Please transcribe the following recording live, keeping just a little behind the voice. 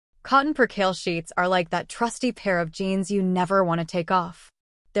Cotton percale sheets are like that trusty pair of jeans you never want to take off.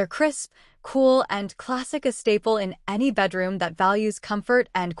 They're crisp, cool, and classic, a staple in any bedroom that values comfort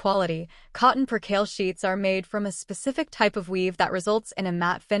and quality. Cotton percale sheets are made from a specific type of weave that results in a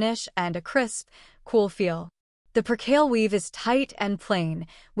matte finish and a crisp, cool feel. The percale weave is tight and plain,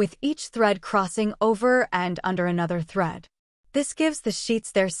 with each thread crossing over and under another thread. This gives the sheets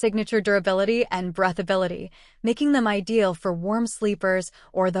their signature durability and breathability, making them ideal for warm sleepers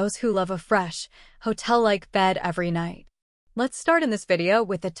or those who love a fresh, hotel-like bed every night. Let's start in this video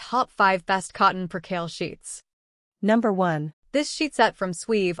with the top 5 best cotton percale sheets. Number 1. This sheet set from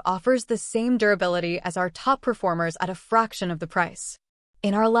Sweave offers the same durability as our top performers at a fraction of the price.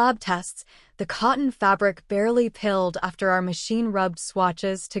 In our lab tests, the cotton fabric barely pilled after our machine-rubbed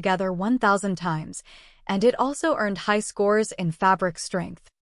swatches together 1,000 times, and it also earned high scores in fabric strength.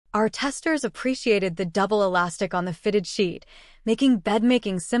 Our testers appreciated the double elastic on the fitted sheet, making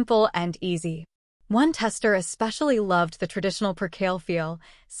bedmaking simple and easy. One tester especially loved the traditional percale feel,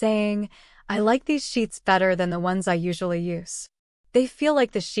 saying, "I like these sheets better than the ones I usually use. They feel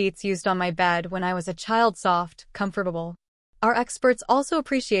like the sheets used on my bed when I was a child, soft, comfortable." Our experts also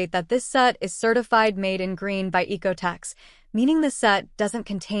appreciate that this set is certified made in green by Ecotex, meaning the set doesn't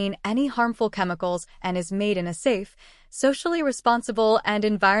contain any harmful chemicals and is made in a safe, socially responsible, and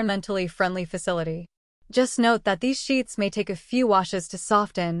environmentally friendly facility. Just note that these sheets may take a few washes to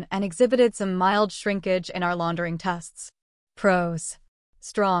soften and exhibited some mild shrinkage in our laundering tests. Pros: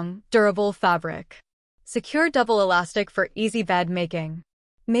 strong, durable fabric. Secure double elastic for easy bed making.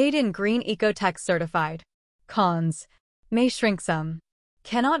 Made in green, Ecotex certified. Cons: may shrink some.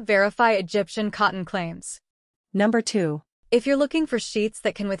 Cannot verify Egyptian cotton claims. Number 2. If you're looking for sheets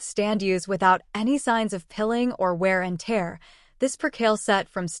that can withstand use without any signs of pilling or wear and tear, this percale set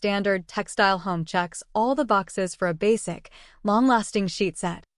from Standard Textile Home checks all the boxes for a basic, long-lasting sheet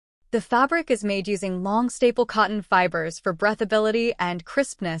set. The fabric is made using long staple cotton fibers for breathability and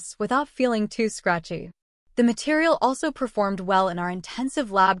crispness without feeling too scratchy. The material also performed well in our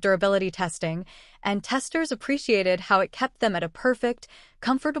intensive lab durability testing, and testers appreciated how it kept them at a perfect,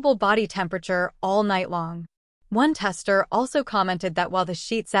 comfortable body temperature all night long. One tester also commented that while the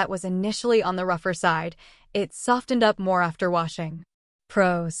sheet set was initially on the rougher side, it softened up more after washing.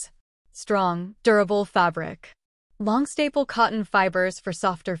 Pros: strong, durable fabric. Long staple cotton fibers for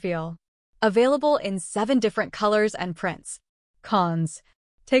softer feel. Available in 7 different colors and prints. Cons: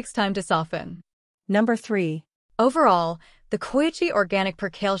 takes time to soften. Number 3. Overall, the Coyuchi organic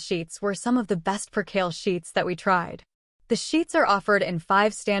percale sheets were some of the best percale sheets that we tried. The sheets are offered in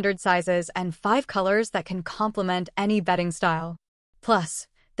 5 standard sizes and 5 colors that can complement any bedding style. Plus,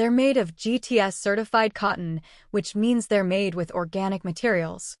 they're made of GTS-certified cotton, which means they're made with organic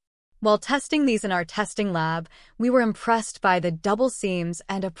materials. While testing these in our testing lab, we were impressed by the double seams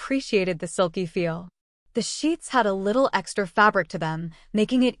and appreciated the silky feel. The sheets had a little extra fabric to them,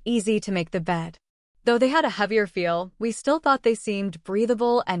 making it easy to make the bed. Though they had a heavier feel, we still thought they seemed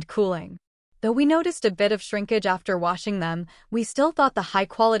breathable and cooling. Though we noticed a bit of shrinkage after washing them, we still thought the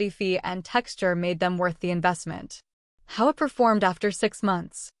high-quality feel and texture made them worth the investment. How it performed after 6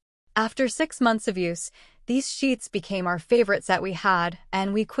 months. After 6 months of use, these sheets became our favorite set we had,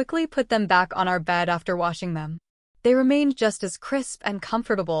 and we quickly put them back on our bed after washing them. They remained just as crisp and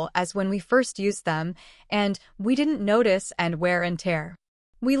comfortable as when we first used them, and we didn't notice any wear and tear.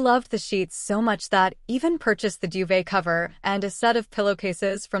 We loved the sheets so much that even purchased the duvet cover and a set of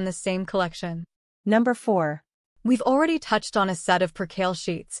pillowcases from the same collection. Number 4. We've already touched on a set of percale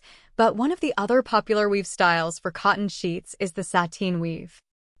sheets, but one of the other popular weave styles for cotton sheets is the sateen weave.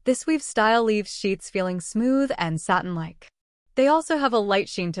 This weave style leaves sheets feeling smooth and satin-like. They also have a light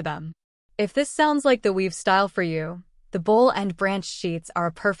sheen to them. If this sounds like the weave style for you, the BOLL and branch sheets are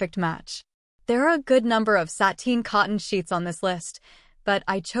a perfect match. There are a good number of sateen cotton sheets on this list, but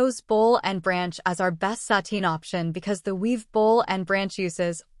I chose BOLL and branch as our best sateen option because the weave BOLL and branch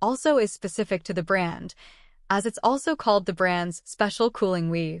uses also is specific to the brand, as it's also called the brand's special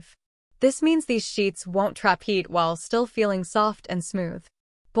cooling weave. This means these sheets won't trap heat while still feeling soft and smooth.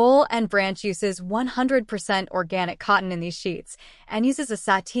 BOLL and branch uses 100% organic cotton in these sheets and uses a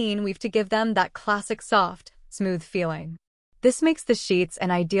sateen weave to give them that classic soft, smooth feeling. This makes the sheets an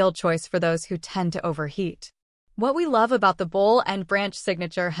ideal choice for those who tend to overheat. What we love about the BOLL and branch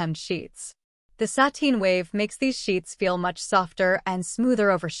signature hemmed sheets. The sateen wave makes these sheets feel much softer and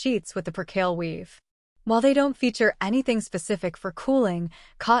smoother over sheets with the percale weave. While they don't feature anything specific for cooling,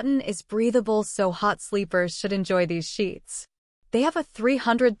 cotton is breathable, so hot sleepers should enjoy these sheets. They have a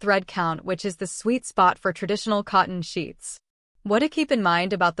 300 thread count, which is the sweet spot for traditional cotton sheets. What to keep in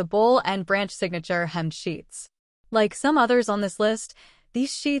mind about the BOLL and branch signature hemmed sheets. Like some others on this list,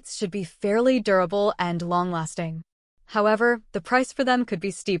 These sheets should be fairly durable and long-lasting. However, the price for them could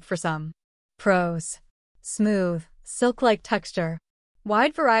be steep for some. Pros: smooth, silk-like texture,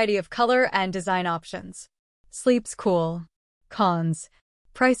 wide variety of color and design options. Sleeps cool. Cons: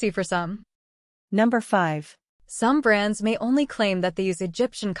 pricey for some. Number 5. Some brands may only claim that they use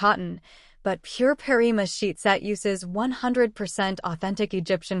Egyptian cotton, but Pure Parima sheet set uses 100% authentic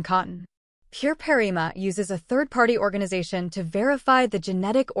Egyptian cotton. Pure Parima uses a third-party organization to verify the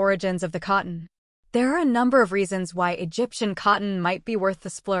genetic origins of the cotton. There are a number of reasons why Egyptian cotton might be worth the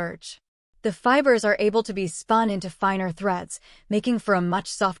splurge. The fibers are able to be spun into finer threads, making for a much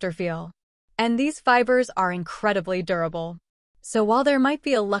softer feel. And these fibers are incredibly durable. So while there might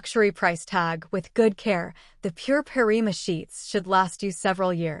be a luxury price tag, with good care, the Pure Parima sheets should last you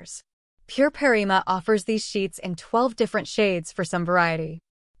several years. Pure Parima offers these sheets in 12 different shades for some variety.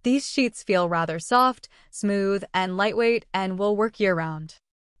 These sheets feel rather soft, smooth, and lightweight and will work year-round.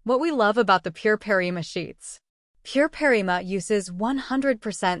 What we love about the Pure Parima sheets. Pure Parima uses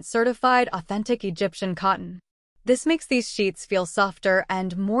 100% certified authentic Egyptian cotton. This makes these sheets feel softer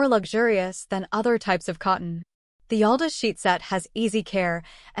and more luxurious than other types of cotton. The Alda sheet set has easy care,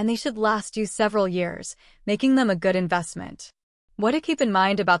 and they should last you several years, making them a good investment. What to keep in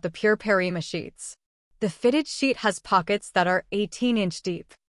mind about the Pure Parima sheets. The fitted sheet has pockets that are 18-inch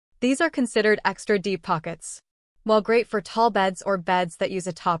deep. These are considered extra deep pockets. While great for tall beds or beds that use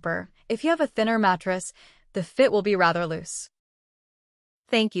a topper, if you have a thinner mattress, the fit will be rather loose.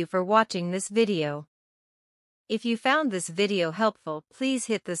 Thank you for watching this video. If you found this video helpful, please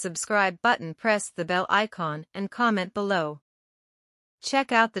hit the subscribe button, press the bell icon, and comment below.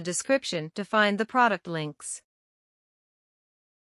 Check out the description to find the product links.